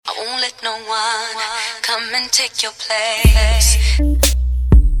let no one come and take your place. I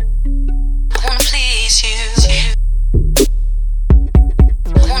wanna please you.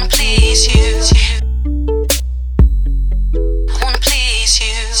 I wanna please you. I wanna please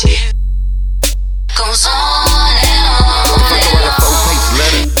you. Goes on and on and on. I write a 4-page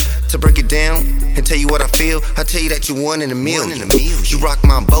letter to break it down and tell you what I feel. I tell you that you one in a million. You rock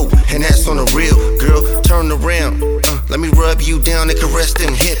my boat, and that's on the real. Girl, turn around. Let me rub you down and caress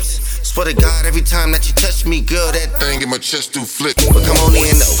them hips. Swear to God, every time that you touch me, girl, that thing in my chest do flip. But come on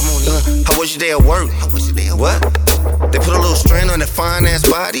in though. How was your day at work? What? They put a little strain on that fine ass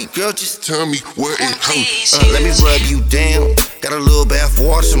body. Girl, just tell me where it hurts. Let me rub you down. Got a little bath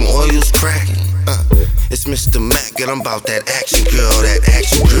water, some oils cracking. It's Mr.Mac, girl, I'm about that action, girl. That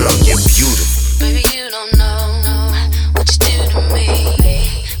action, girl, you're beautiful. Baby, you don't know what you do to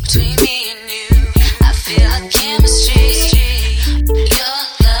me. Between me and you, I feel like chemistry. Your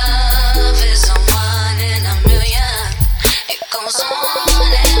love is a one in a million. It goes on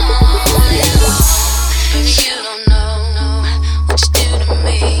and on and on. Baby, you don't know what you do to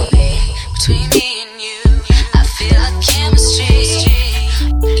me. Between me and you, I feel like chemistry.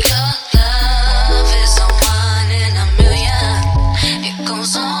 Your love is a one in a million. It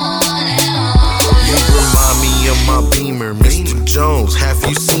goes on and on. You remind me of my Beamer, Mr. Jones. Have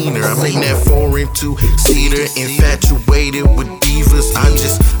you seen her? I'm in that foreign two-seater, infatuated with divas. I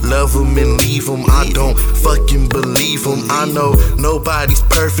just love them and leave them. I don't fucking believe them. I know nobody's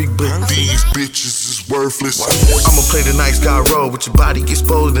perfect, but these bitches is worthless. I'ma play the nice guy role, with your body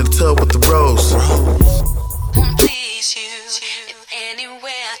exposed in the tub with the rose. Wanna please you in any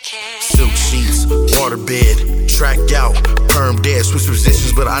way I can. Silk sheets, waterbed, track out, perm dead, switch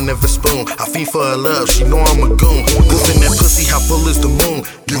positions, but I never spoon. I feed for her love, she know I'm a goon. Listen that pussy, how full is the moon?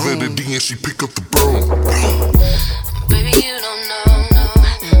 Give her the D and she pick up the broom. Baby, you don't know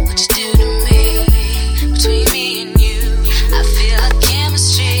what you do to me. Between me and you, I feel like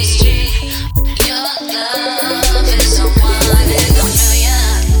chemistry. Your love is a one in a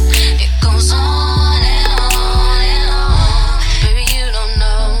million. It goes on and on and on. Baby, you don't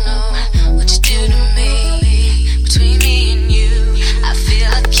know what you do to me. Between me and you, I feel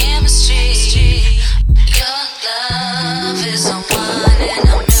like chemistry. Your love is a one in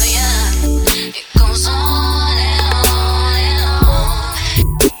a million. It goes on and on and on.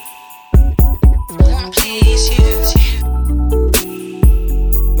 I wanna please you.